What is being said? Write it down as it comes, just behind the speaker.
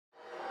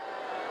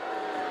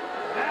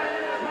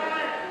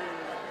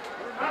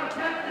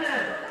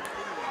contested,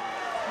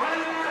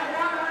 weighing at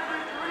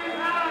 103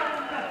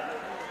 pounds,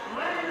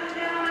 ladies and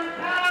gentlemen,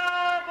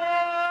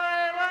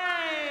 Cowboy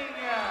Lang.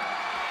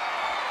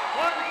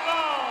 One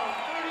fall,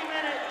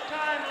 30-minute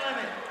time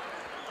limit.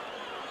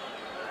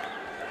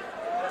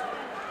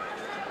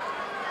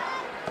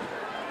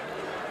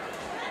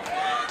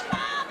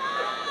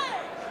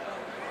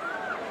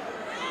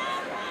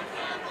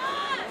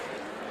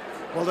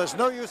 Well, there's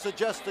no use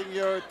adjusting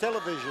your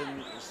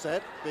television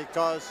set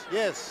because,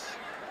 yes,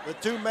 the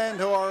two men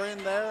who are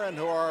in there and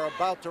who are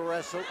about to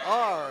wrestle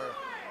are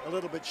a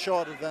little bit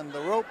shorter than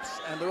the ropes,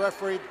 and the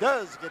referee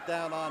does get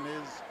down on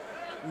his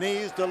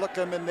knees to look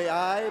him in the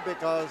eye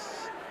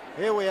because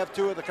here we have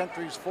two of the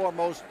country's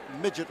foremost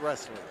midget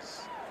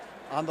wrestlers.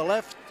 On the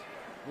left,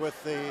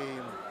 with the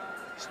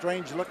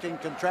strange-looking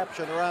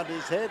contraption around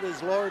his head,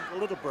 is Lord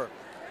Littlebrook,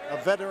 a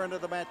veteran of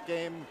the mat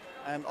game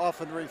and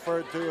often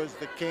referred to as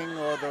the king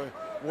or the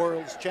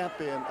world's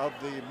champion of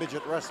the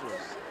midget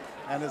wrestlers.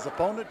 And his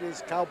opponent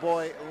is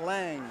Cowboy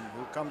Lang,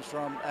 who comes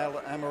from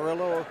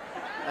Amarillo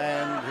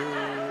and who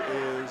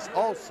is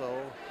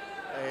also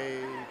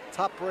a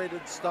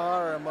top-rated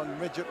star among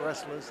midget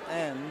wrestlers,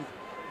 and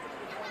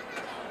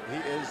he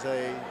is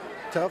a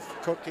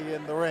tough cookie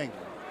in the ring.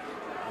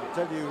 I'll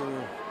tell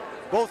you,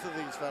 both of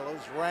these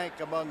fellows rank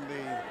among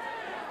the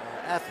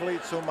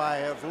athletes whom I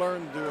have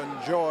learned to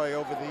enjoy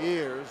over the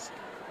years,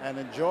 and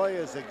enjoy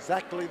is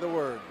exactly the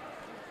word.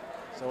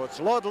 So it's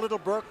Lord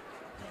Littlebrook,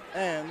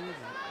 and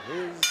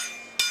his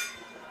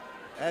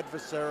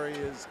adversary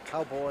is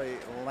Cowboy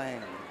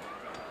Lang.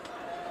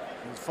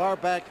 As far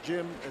back,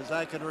 Jim, as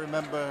I can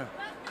remember,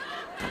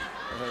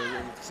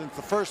 since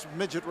the first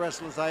midget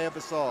wrestlers I ever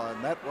saw,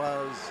 and that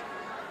was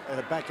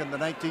back in the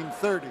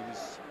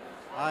 1930s,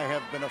 I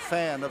have been a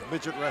fan of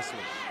midget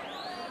wrestlers.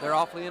 They're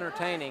awfully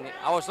entertaining.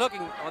 I was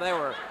looking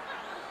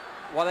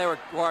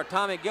while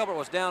Tommy Gilbert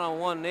was down on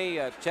one knee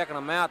checking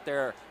them out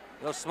there.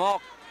 Those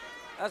small,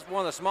 that's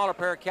one of the smaller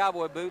pair of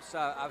cowboy boots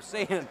I've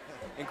seen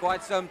in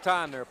quite some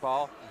time there,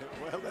 Paul.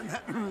 Well,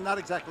 they're not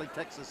exactly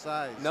Texas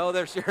size. No,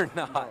 they're sure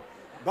not. No.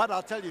 But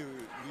I'll tell you,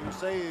 you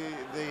say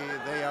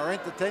they are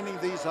entertaining.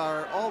 These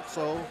are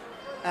also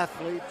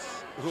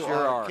athletes who sure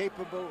are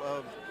capable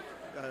of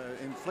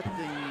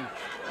inflicting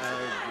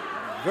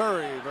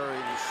very, very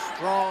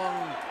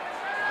strong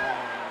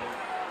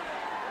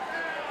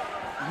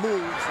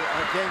moves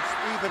against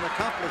even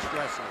accomplished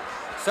wrestlers.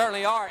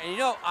 Certainly are. And you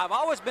know, I've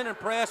always been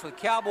impressed with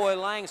Cowboy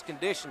Lang's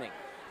conditioning.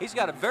 He's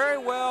got a very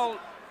well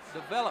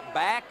developed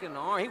back and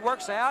arm. He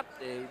works out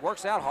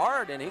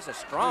hard, and he's a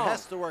strong. He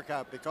has to work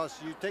out because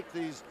you take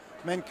these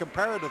men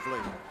comparatively.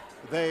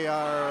 They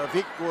are of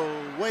equal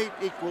weight,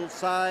 equal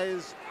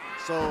size,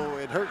 so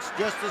it hurts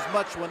just as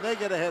much when they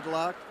get a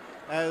headlock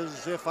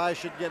as if I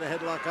should get a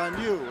headlock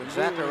on you. And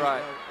exactly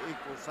right.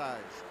 Equal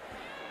size.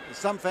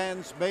 Some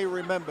fans may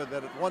remember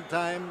that at one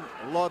time,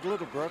 Lord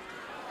Littlebrook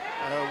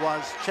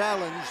was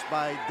challenged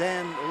by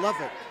Dan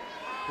Lovett,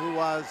 who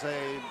was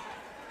a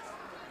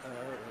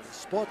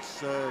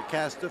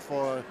sportscaster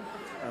for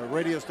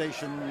radio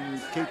station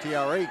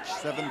KTRH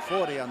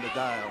 740 on the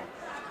dial.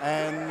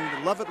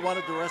 And Lovett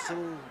wanted to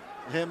wrestle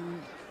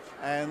him,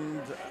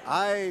 and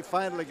I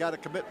finally got a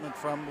commitment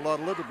from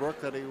Lord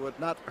Littlebrook that he would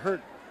not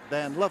hurt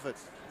Dan Lovett.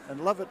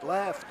 And Lovett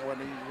laughed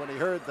when he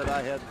heard that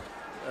I had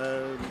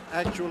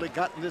actually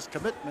gotten this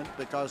commitment,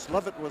 because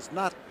Lovett was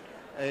not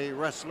a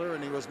wrestler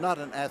and he was not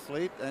an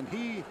athlete, and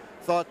he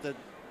thought that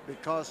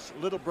because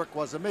Littlebrook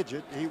was a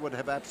midget, he would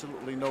have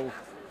absolutely no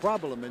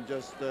problem in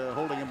just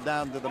holding him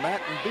down to the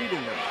mat and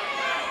beating him.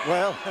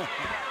 Well,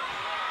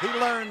 he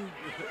learned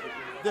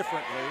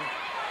differently,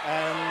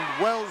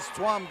 and Wells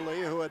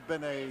Twombly, who had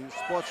been a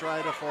sports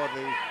writer for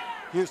the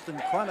Houston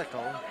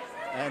Chronicle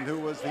and who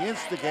was the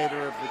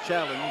instigator of the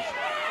challenge,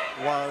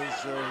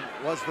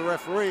 was the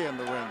referee in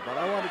the ring. But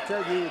I want to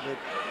tell you that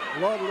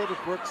Lord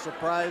Littlebrook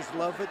surprised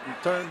Lovett and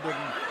turned him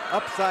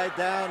upside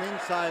down,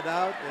 inside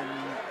out, and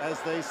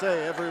as they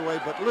say, every way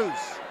but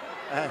loose.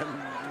 And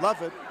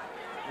Lovett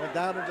went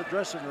down in the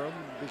dressing room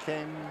and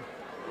became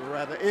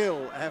rather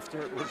ill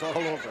after it was all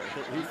over.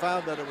 He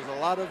found that it was a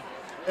lot of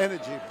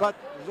energy. But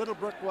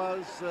Littlebrook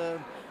was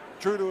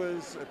true to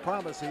his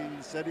promise. He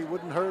said he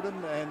wouldn't hurt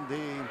him, and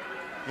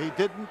he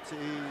didn't.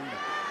 He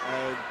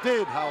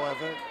did,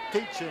 however,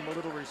 teach him a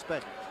little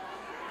respect.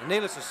 And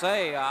needless to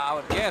say, I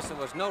would guess there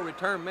was no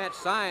return match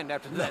signed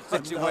after that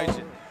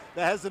situation. No,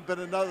 there hasn't been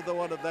another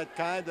one of that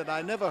kind, and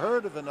I never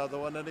heard of another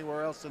one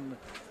anywhere else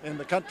in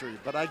the country.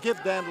 But I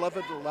give Dan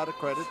Lovett a lot of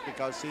credit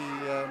because he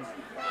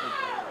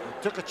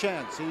took a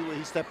chance.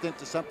 He stepped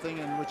into something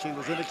in which he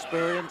was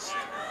inexperienced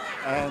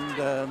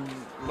and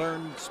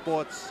learned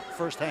sports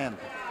firsthand.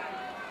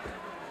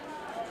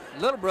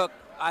 Littlebrook,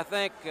 I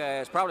think,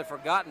 has probably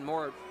forgotten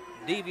more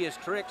devious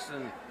tricks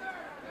than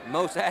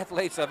most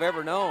athletes I've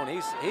ever known.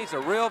 He's a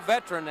real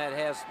veteran that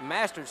has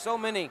mastered so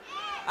many.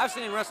 I've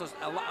seen him wrestle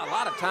a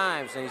lot of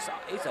times, and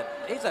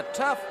he's a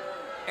tough,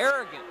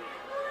 arrogant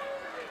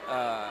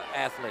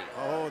athlete.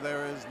 Oh,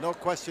 there is no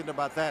question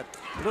about that.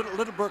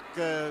 Littlebrook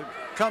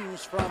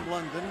comes from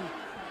London.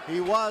 He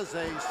was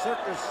a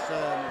circus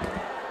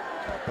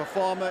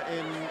performer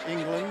in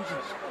England,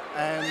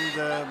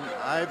 and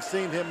I've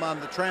seen him on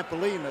the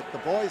trampoline at the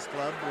boys'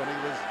 club when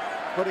he was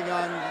putting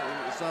on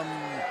some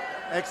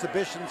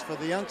exhibitions for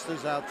the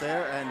youngsters out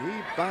there, and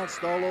he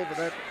bounced all over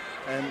that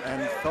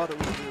and thought it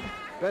was the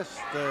best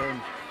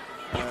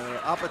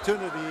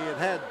opportunity he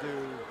had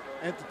to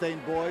entertain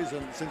boys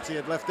since he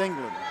had left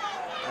England.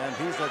 And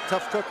he's a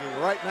tough cookie.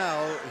 Right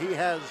now, he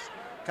has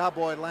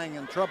Cowboy Lang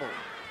in trouble.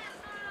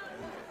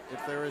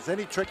 If there is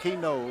any trick he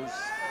knows,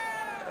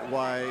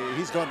 why,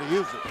 he's going to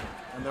use it.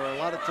 And there are a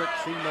lot of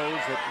tricks he knows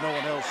that no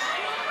one else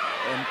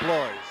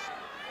employs.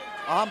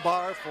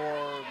 Armbar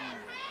for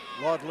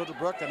Lord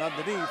Littlebrook and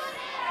underneath,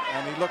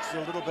 and he looks a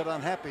little bit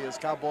unhappy as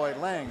Cowboy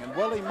Lang. And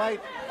well, he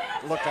might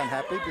look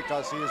unhappy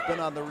because he has been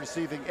on the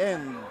receiving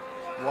end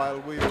while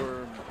we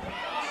were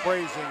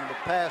praising the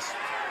past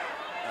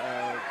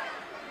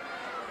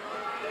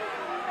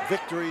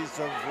victories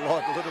of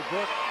Lord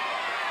Littlebrook.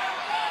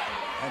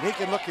 And he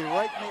can look you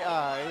right in the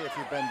eye if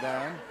you bend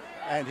down,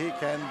 and he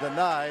can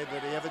deny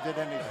that he ever did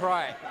anything.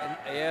 Right, and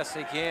yes,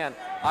 he can.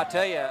 I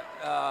tell you,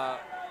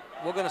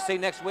 we're going to see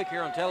next week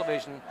here on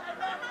television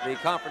the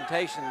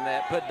confrontation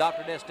that put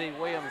Dr. S.D.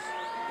 Williams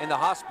in the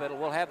hospital.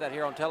 We'll have that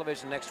here on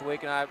television next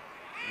week, and I'm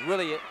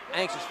really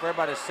anxious for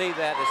everybody to see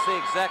that, to see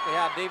exactly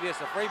how devious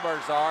the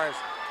Freebirds are. As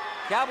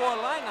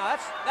Cowboy Lang, now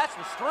that's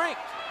some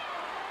strength.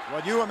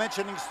 Well, you were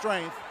mentioning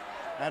strength,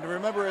 and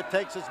remember, it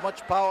takes as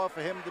much power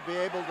for him to be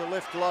able to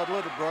lift Lord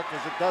Littlebrook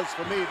as it does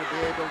for me to be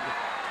able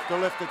to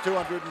lift a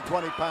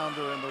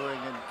 220-pounder in the ring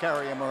and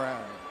carry him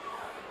around.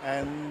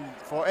 And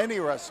for any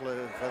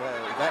wrestler, for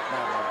that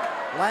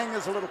matter, Lang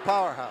is a little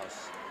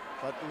powerhouse,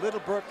 but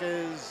Littlebrook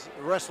is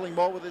wrestling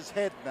more with his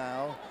head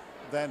now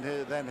than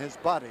his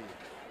body.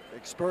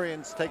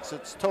 Experience takes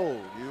its toll.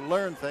 You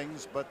learn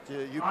things, but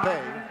you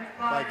pay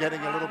by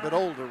getting a little bit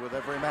older with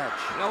every match.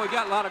 You know, we've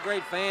got a lot of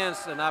great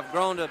fans, and I've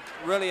grown to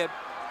really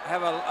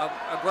have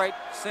a great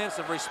sense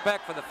of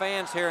respect for the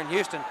fans here in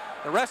Houston.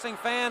 The wrestling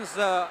fans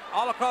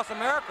all across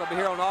America will be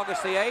here on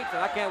August the 8th, and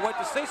I can't wait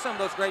to see some of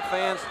those great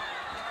fans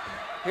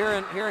here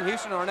in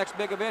Houston on our next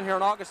big event here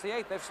on August the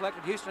 8th. They've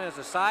selected Houston as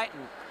a site,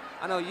 and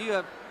I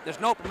know there's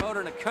no promoter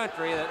in the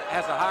country that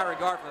has a higher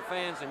regard for the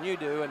fans than you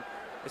do, and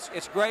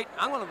it's great.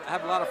 I'm going to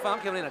have a lot of fun.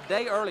 I'm coming in a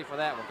day early for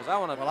that one because I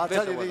want to. Well, I'll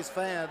tell you,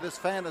 this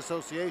fan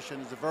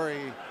association is a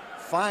very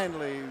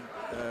finely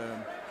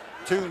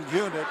tuned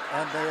unit,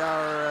 and they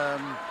are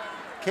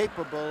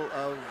capable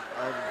of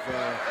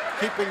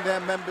keeping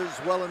their members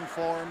well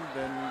informed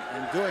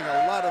and doing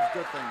a lot of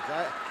good things.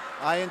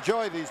 I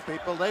enjoy these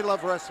people. They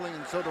love wrestling,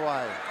 and so do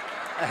I.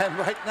 And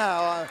right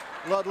now,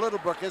 Lord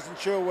Littlebrook isn't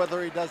sure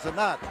whether he does or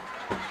not.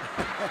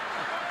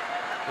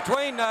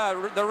 Between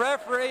the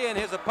referee and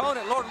his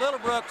opponent, Lord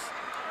Littlebrook's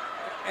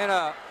in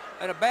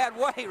a bad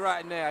way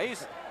right now.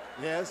 He's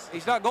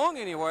not going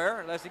anywhere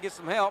unless he gets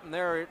some help, and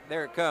there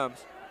it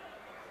comes.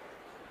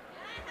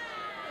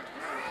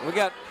 We'll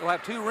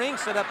have two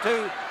rings set up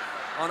too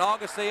on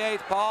August the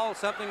 8th, Paul,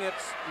 something that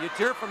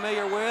you're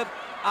familiar with.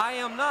 I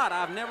am not.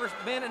 I've never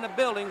been in a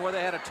building where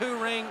they had a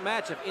two-ring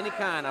match of any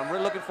kind. I'm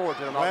really looking forward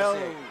to it on August the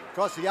 8th. Well, of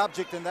course, the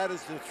object in that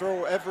is to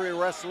throw every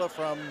wrestler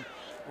from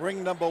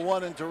ring number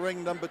 1 into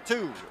ring number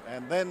 2.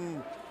 And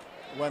then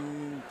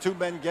when two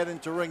men get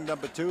into ring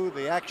number 2,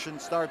 the action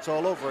starts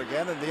all over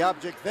again. And the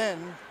object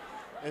then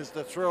is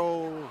to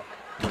throw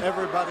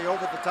everybody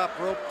over the top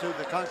rope to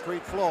the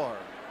concrete floor.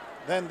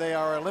 Then they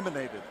are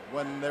eliminated.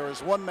 When there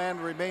is one man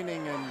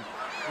remaining in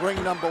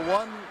ring number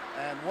 1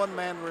 and one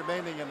man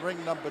remaining in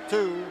ring number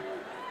 2,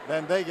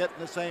 then they get in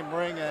the same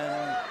ring,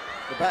 and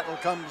the battle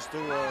comes to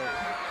a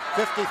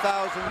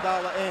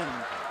 $50,000 end.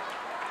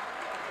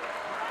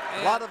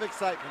 A lot of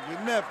excitement. You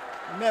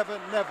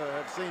never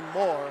have seen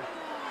more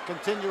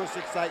continuous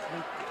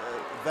excitement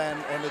than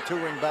in a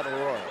two-ring battle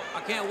royal.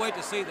 I can't wait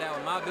to see that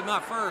one. It'll be my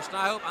first.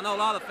 I know a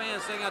lot of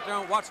fans sitting out there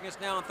watching us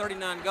now on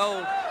 39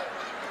 Gold.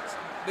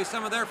 Be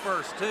some of their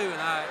first too,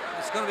 and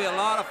it's going to be a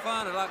lot of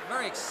fun and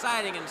very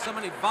exciting, and so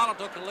many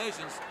volatile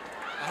collisions.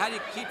 How do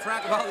you keep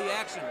track of all the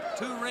action?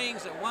 Two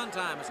rings at one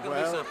time. It's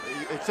going to be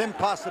something. It's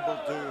impossible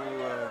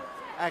to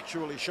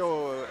actually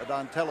show it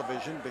on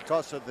television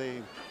because of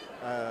the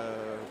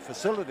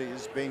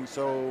facilities being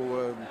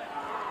so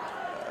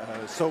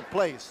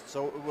placed.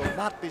 So it will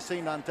not be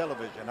seen on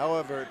television.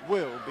 However, it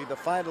will be the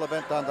final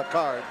event on the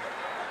card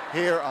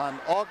here on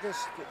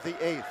August the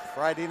 8th,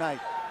 Friday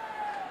night.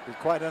 It'll be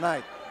quite a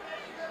night.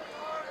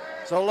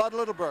 So Lord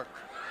Littlebrook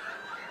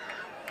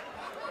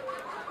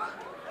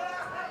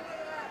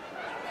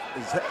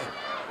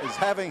is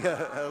having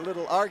a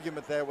little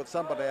argument there with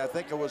somebody. I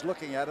think I was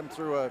looking at him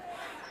through a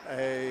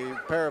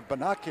pair of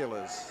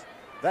binoculars.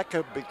 That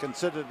could be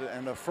considered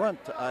an affront,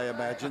 I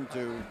imagine,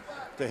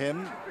 to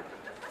him,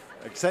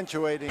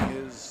 accentuating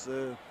his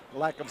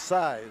lack of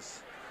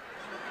size.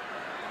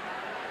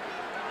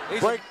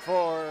 Break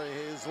for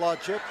his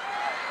lordship,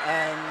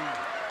 and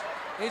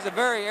he's a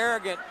very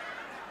arrogant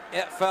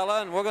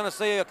fella, and we're going to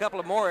see a couple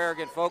of more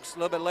arrogant folks a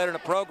little bit later in the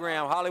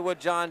program. Hollywood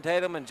John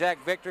Tatum and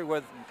Jack Victory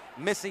with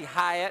Missy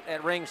Hyatt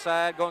at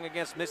ringside going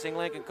against Missing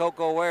Link and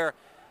Coco Ware.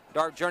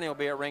 Dark Journey will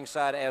be at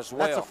ringside as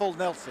well. That's a full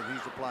Nelson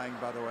he's applying,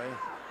 by the way.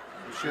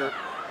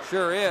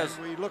 Sure is.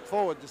 And we look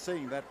forward to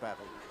seeing that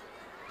battle.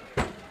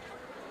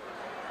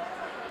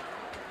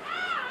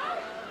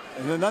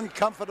 In an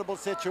uncomfortable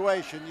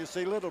situation, you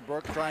see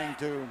Littlebrook trying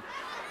to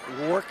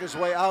work his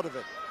way out of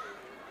it.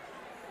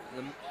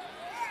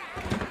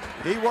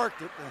 He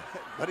worked it,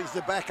 but he's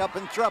back up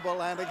in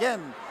trouble. And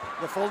again,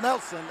 the full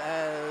Nelson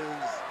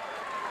as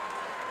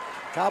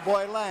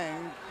Cowboy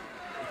Lang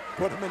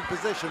put him in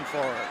position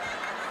for it.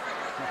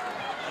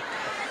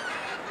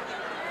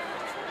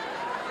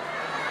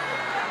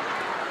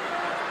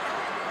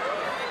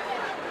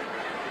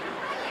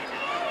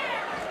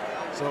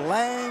 So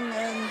Lang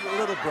and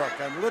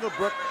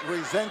Littlebrook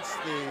resents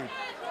the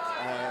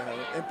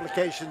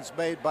implications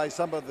made by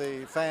some of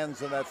the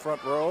fans in that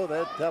front row.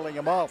 They're telling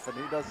him off, and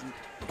he doesn't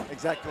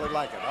exactly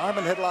like it. Arm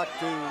and headlock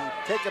to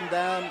take him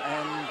down,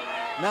 and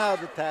now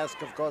the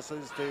task, of course,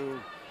 is to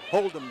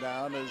hold him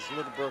down, as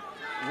Littlebrook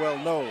well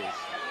knows.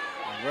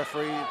 And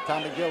referee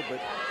Tommy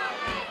Gilbert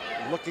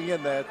looking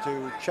in there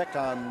to check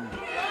on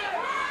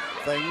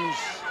things.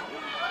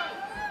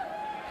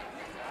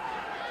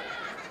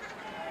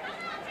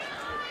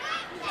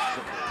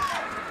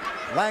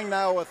 Lang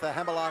now with the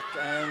hammerlock,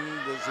 and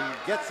as he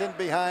gets in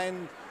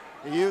behind,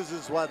 he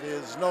uses what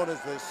is known as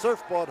the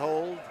surfboard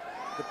hold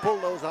to pull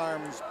those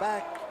arms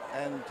back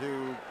and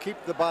to keep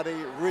the body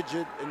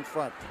rigid in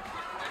front.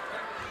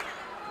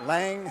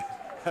 Lang's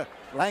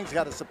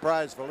got a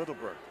surprise for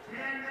Littlebrook.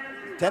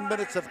 10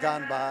 minutes have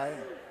gone by.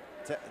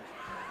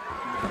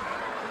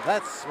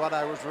 That's what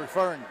I was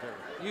referring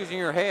to. Using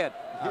your head.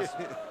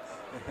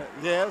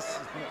 Yes.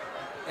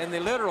 In the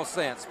literal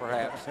sense,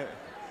 perhaps.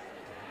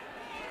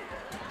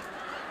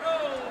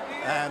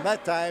 And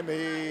that time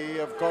he,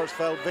 of course,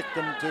 fell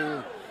victim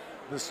to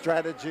the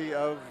strategy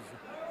of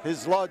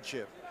his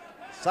lordship.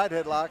 Side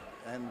headlock,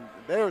 and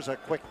there's a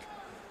quick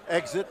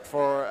exit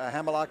for a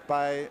hammerlock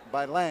by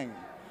Lang.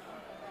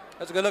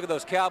 Let's go look at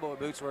those cowboy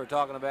boots we were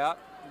talking about.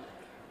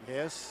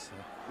 Yes.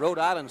 Rhode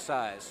Island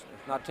size,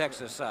 not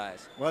Texas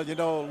size. Well, you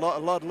know,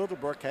 Lord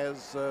Littlebrook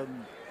has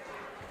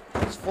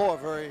 4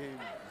 very,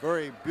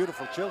 very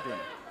beautiful children.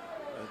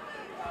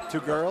 2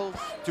 girls,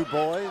 2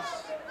 boys,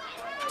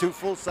 2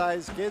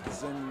 full-size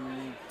kids,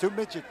 and 2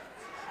 midget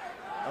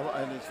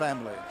in his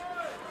family.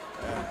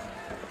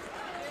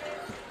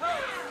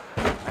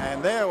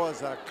 And there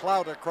was a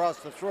clout across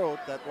the throat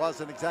that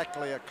wasn't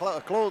exactly a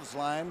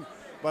clothesline,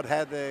 but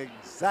had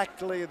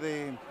exactly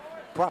the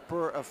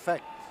proper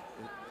effect.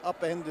 It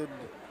upended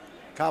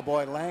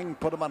Cowboy Lang,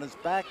 put him on his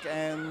back,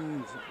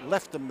 and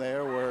left him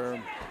there where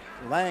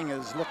Lang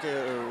is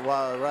looking,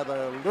 while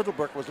rather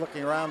Littlebrook was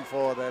looking around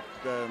for that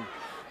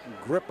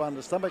grip on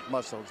the stomach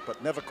muscles,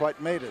 but never quite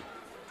made it.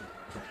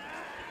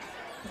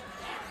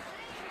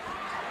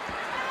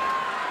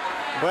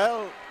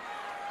 Well,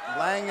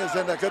 Lang is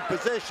in a good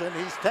position.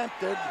 He's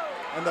tempted,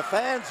 and the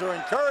fans are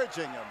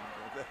encouraging him.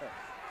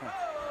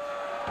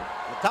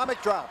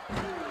 Atomic drop.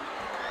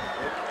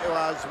 It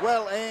was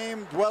well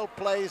aimed, well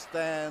placed,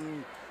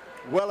 and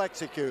well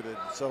executed.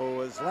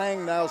 So as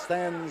Lang now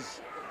stands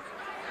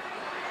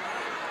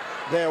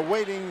there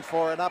waiting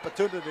for an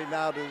opportunity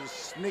now to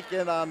sneak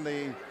in on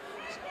the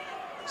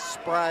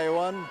spry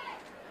one.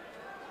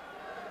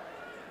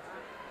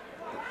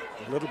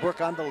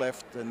 Littlebrook on the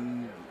left,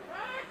 and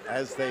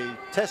as they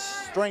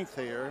test strength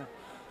here,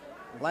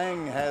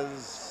 Lang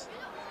has,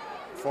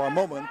 for a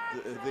moment,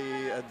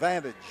 the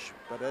advantage.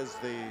 But as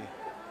the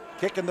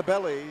kick in the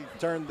belly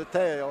turned the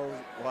tail,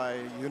 why,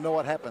 you know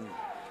what happened.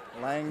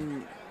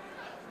 Lang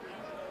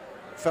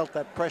felt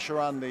that pressure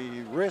on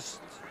the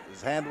wrist.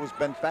 His hand was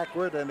bent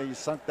backward, and he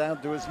sunk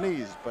down to his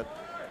knees. But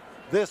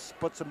this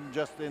puts him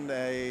just in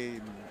a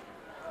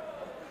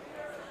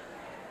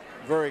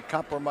very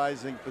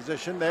compromising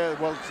position there.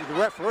 Well, the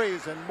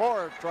referee's in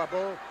more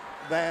trouble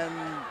than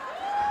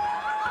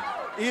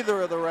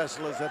either of the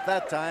wrestlers at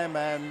that time,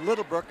 and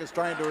Littlebrook is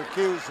trying to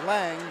accuse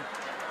Lang.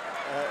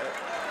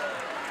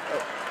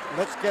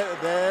 Let's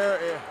get there.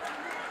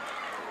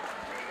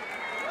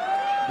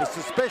 The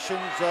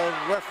suspicions of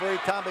referee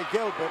Tommy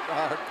Gilbert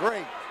are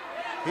great.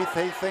 He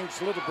thinks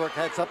Littlebrook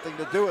had something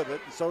to do with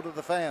it, and so do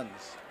the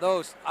fans.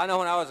 I know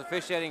when I was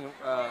officiating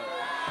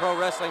pro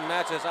wrestling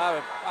matches,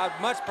 I'd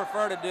much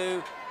prefer to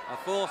do a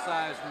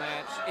full-size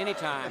match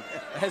anytime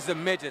as the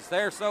midgets.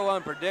 They're so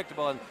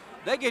unpredictable, and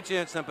they get you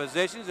in some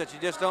positions that you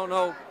just don't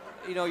know.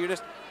 You know, you're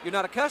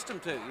not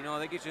accustomed to. You know,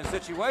 they get you in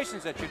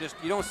situations that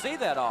you don't see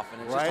that often.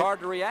 It's just hard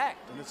to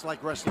react. And it's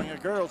like wrestling a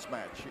girls'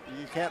 match.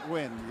 You can't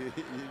win.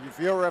 If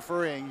you're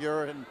refereeing,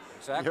 you're in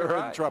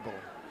trouble.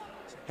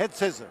 Head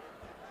scissor.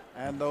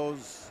 And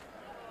those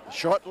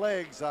short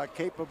legs are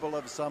capable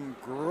of some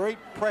great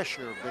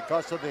pressure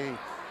because of the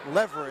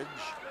leverage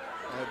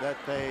that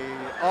they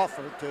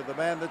offer to the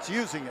man that's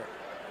using it.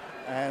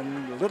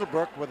 And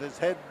Littlebrook, with his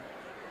head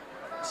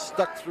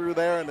stuck through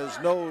there and his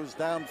nose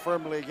down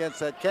firmly against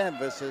that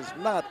canvas, is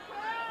not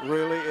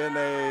really in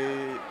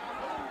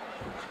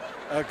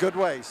a good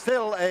way.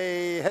 Still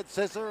a head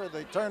scissor.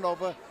 The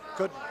turnover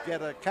could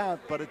get a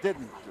count, but it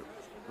didn't.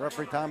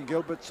 Referee Tom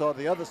Gilbert saw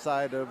the other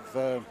side of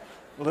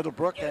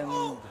Littlebrook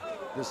and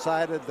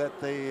decided that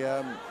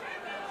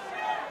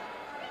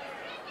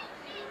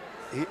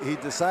he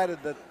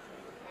decided that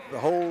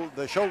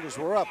the shoulders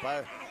were up.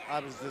 I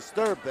was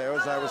disturbed there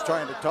as I was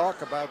trying to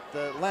talk about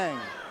Lang,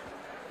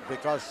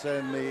 because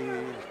in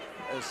the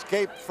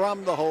escape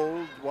from the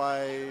hold,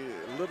 why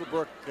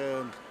Littlebrook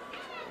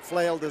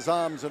flailed his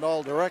arms in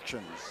all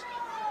directions.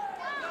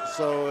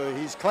 So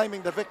he's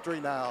claiming the victory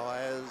now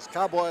as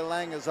Cowboy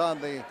Lang is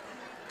on the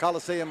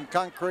Coliseum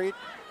concrete,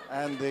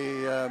 and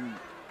there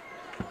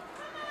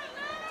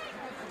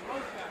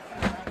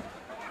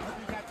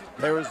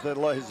is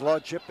his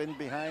lordship in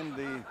behind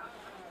the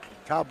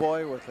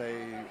Cowboy with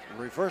a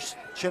reverse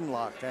chin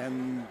lock,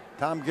 and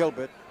Tom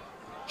Gilbert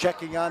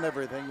checking on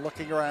everything,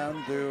 looking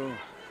around to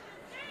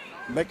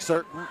make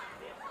certain.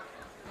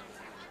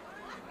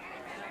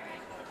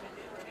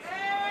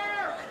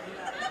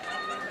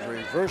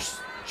 Reverse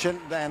chin,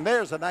 and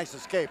there's a nice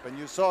escape, and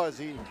you saw as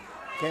he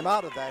came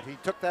out of that, he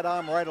took that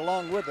arm right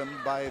along with him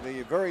by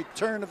the very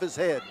turn of his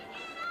head,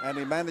 and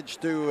he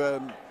managed to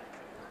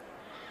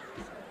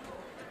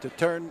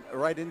turn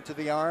right into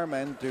the arm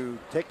and to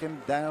take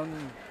him down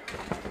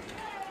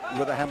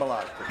with a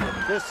hammerlock.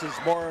 But this is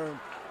more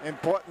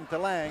important to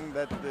Lang,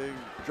 that the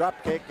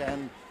drop kick,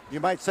 and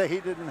you might say he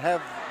didn't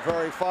have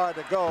very far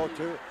to go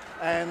to,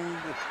 and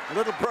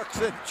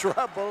Littlebrook's in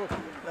trouble,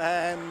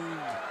 and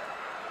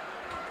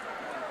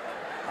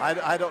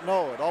I don't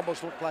know. It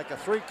almost looked like a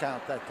 3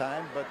 count that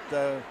time, but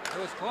it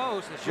was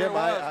close. It Jim, sure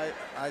was.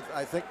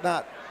 I think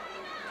not.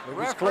 It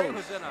was referee close.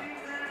 was in a,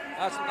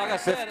 like I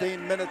said,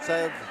 15 minutes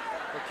have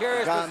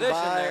precarious gone position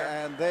by, there.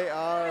 and they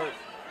are.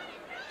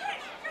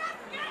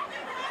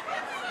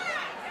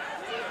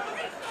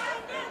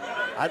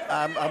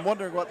 I'm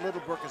wondering what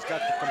Littlebrook has got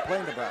to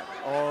complain about,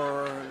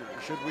 or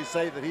should we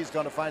say that he's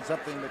going to find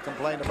something to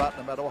complain about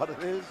no matter what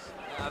it is?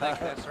 I think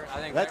that's right. I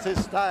think that's his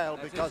style,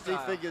 that's because his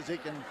style. he figures he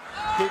can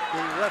keep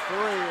the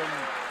referee in.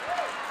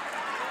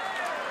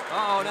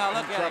 Oh, now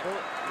look in at trouble.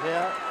 it.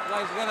 Yeah.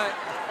 Like he's gonna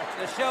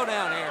the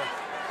showdown here.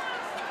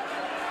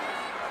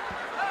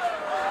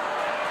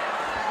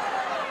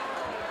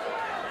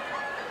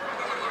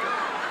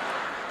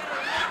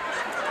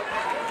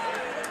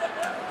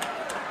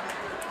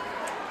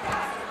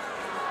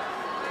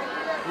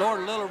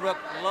 Lord Littlebrook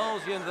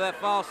lulls you into that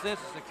false sense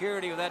of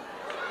security with that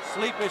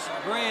sleepish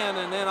grin,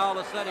 and then all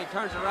of a sudden he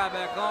turns it right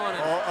back on.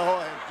 And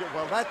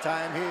well, that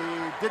time he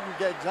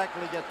didn't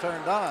exactly get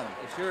turned on.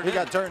 He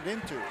got turned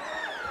into. He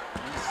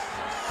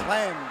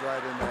slammed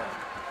right in there.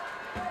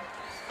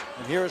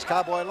 And here's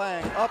Cowboy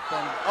Lang up,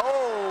 and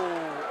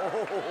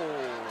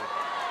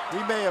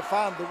he may have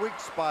found the weak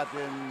spot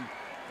in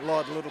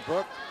Lord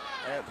Littlebrook.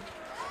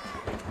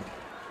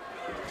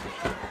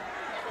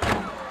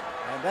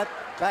 And that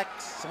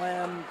back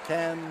slam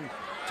can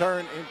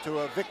turn into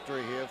a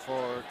victory here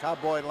for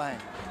Cowboy Lang.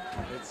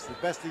 It's the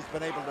best he's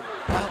been able to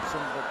bounce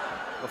him, but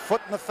the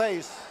foot in the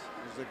face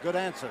is a good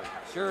answer.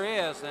 Sure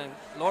is, and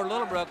Lord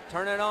Littlebrook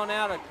turn it on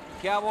now to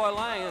Cowboy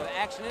Lang. The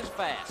action is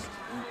fast.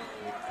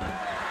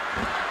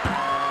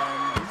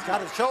 And he's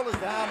got his shoulders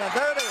down, and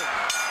there it is.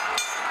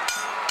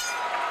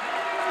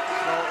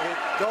 So it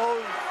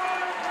goes.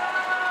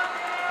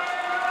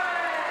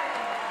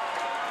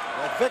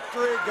 The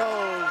victory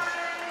goes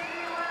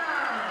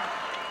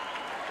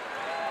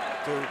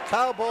to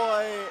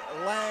Cowboy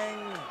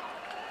Lang,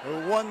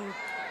 who won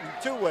in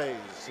 2 ways.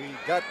 He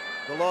got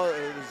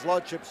his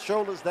lordship's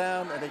shoulders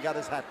down, and he got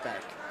his hat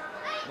back.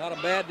 Not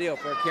a bad deal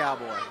for a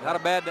cowboy. Not a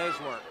bad day's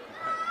work.